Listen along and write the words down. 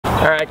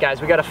Alright guys,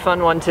 we got a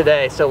fun one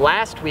today. So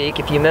last week,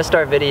 if you missed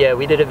our video,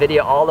 we did a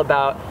video all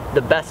about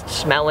the best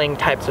smelling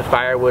types of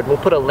firewood. We'll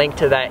put a link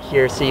to that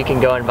here so you can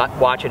go and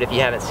watch it if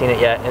you haven't seen it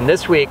yet. And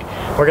this week,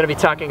 we're going to be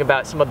talking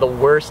about some of the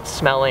worst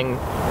smelling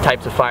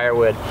types of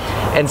firewood.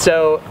 And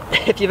so,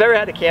 if you've ever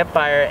had a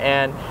campfire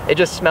and it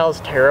just smells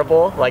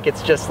terrible, like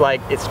it's just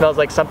like, it smells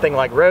like something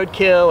like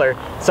roadkill or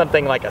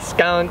something like a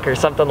skunk or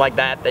something like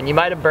that, then you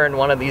might have burned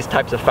one of these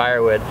types of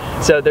firewood.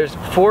 So there's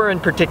 4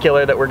 in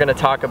particular that we're going to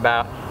talk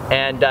about.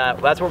 And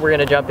that's what we're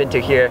going to jump into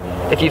here.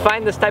 If you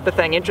find this type of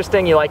thing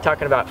interesting, you like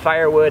talking about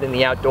firewood and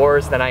the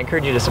outdoors, then I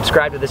encourage you to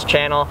subscribe to this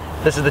channel.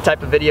 This is the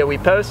type of video we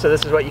post, so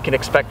this is what you can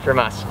expect from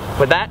us.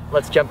 With that,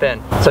 let's jump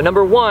in. So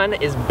number 1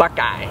 is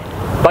buckeye.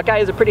 Buckeye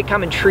is a pretty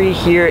common tree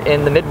here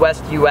in the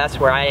Midwest US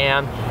where I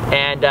am,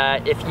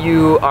 and if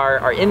you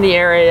are in the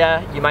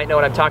area, you might know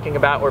what I'm talking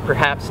about, or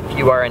perhaps if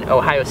you are an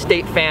Ohio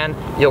State fan,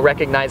 you'll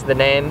recognize the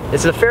name.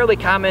 This is a fairly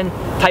common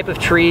type of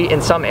tree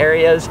in some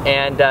areas,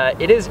 and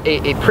it is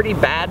a pretty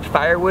bad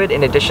firewood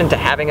in addition to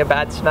having a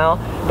bad smell.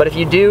 But if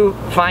you do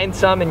find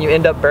some and you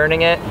end up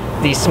burning it,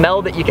 the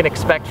smell that you can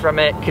expect from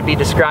it could be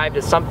described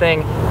as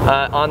something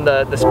on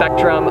the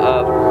spectrum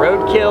of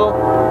roadkill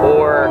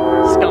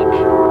or skunk,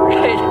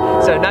 right?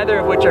 So neither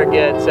of which are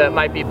good, so it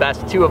might be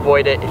best to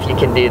avoid it if you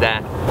can do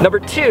that. Number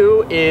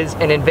 2 is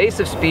an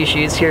invasive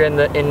species here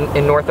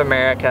in North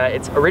America.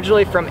 It's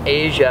originally from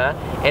Asia,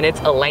 and it's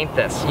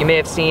Ailanthus. You may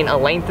have seen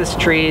Ailanthus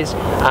trees.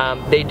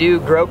 They do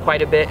grow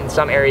quite a bit in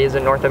some areas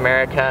in North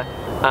America.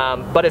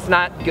 But it's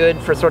not good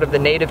for sort of the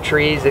native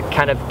trees. It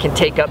kind of can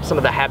take up some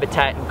of the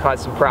habitat and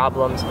cause some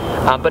problems.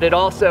 But it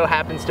also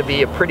happens to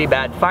be a pretty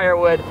bad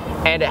firewood,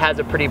 and it has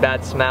a pretty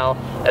bad smell.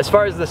 As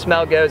far as the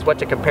smell goes, what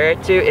to compare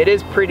it to, it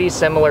is pretty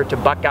similar to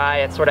buckeye.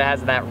 It sort of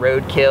has that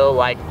roadkill,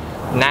 like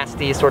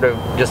nasty, sort of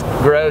just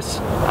gross,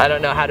 I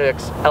don't know how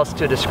else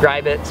to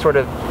describe it, sort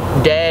of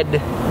dead,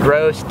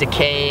 gross,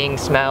 decaying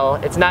smell.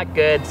 It's not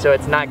good, so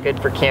it's not good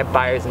for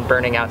campfires and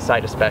burning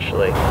outside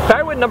especially.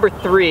 Firewood number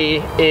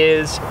 3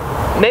 is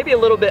maybe a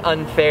little bit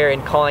unfair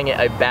in calling it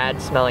a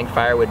bad smelling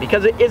firewood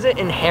because it isn't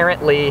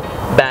inherently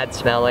bad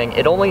smelling.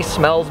 It only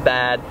smells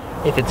bad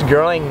if it's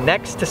growing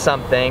next to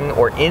something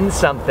or in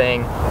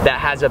something that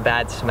has a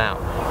bad smell.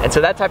 And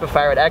so that type of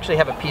firewood, I actually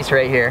have a piece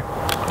right here.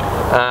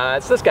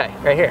 It's this guy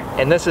right here,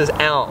 and this is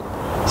elm.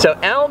 So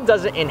elm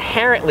doesn't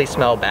inherently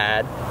smell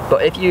bad,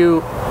 but if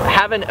you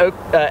have an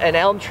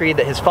elm tree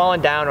that has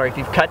fallen down, or if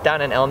you've cut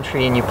down an elm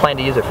tree and you plan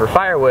to use it for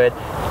firewood,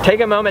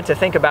 take a moment to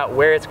think about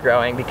where it's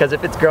growing, because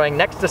if it's growing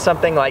next to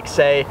something like,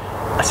 say,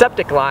 a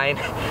septic line,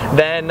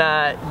 then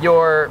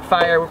your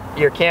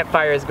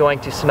campfire is going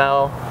to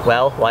smell,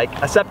 well, like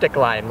a septic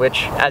line,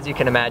 which, as you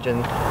can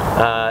imagine,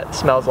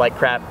 smells like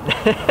crap.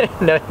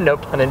 no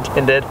pun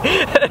intended.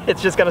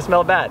 It's just gonna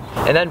smell bad.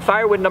 And then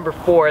firewood number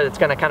 4, that's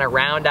gonna kind of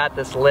round out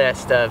this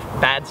list of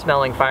bad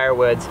smelling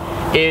firewoods,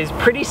 is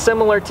pretty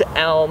similar to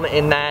elm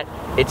in that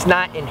it's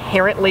not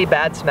inherently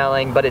bad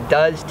smelling, but it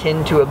does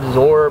tend to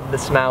absorb the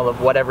smell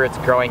of whatever it's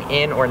growing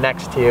in or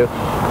next to,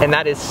 and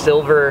that is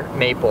silver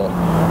maple.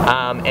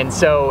 And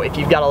so if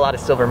you've got a lot of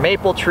silver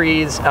maple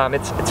trees,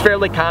 it's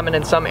fairly common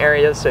in some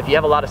areas, so if you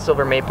have a lot of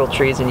silver maple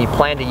trees and you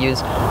plan to use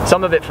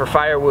some of it for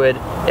firewood,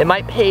 it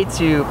might pay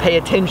to pay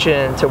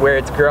attention to where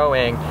it's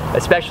growing,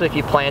 especially if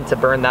you plan to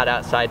burn that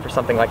outside for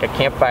something like a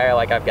campfire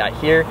like I've got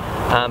here,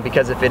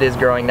 because if it is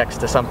growing next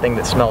to something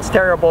that smells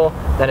terrible,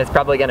 then it's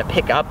probably going to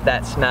pick up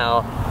that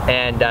smell,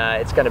 and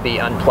it's going to be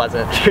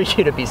unpleasant for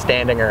you to be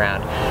standing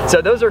around.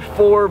 So those are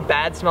 4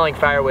 bad smelling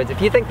firewoods.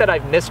 If you think that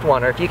I've missed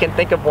one, or if you can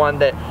think of one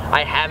that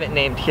I haven't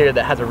named here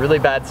that has a really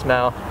bad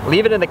smell,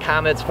 leave it in the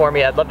comments for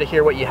me. I'd love to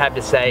hear what you have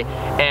to say.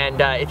 And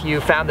if you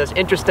found this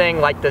interesting,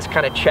 like this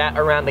kind of chat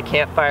around the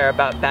campfire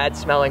about bad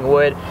smelling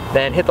wood,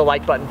 then hit the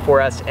like button for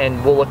us,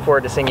 and we'll look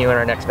forward to seeing you in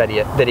our next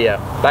video.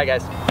 Bye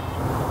guys.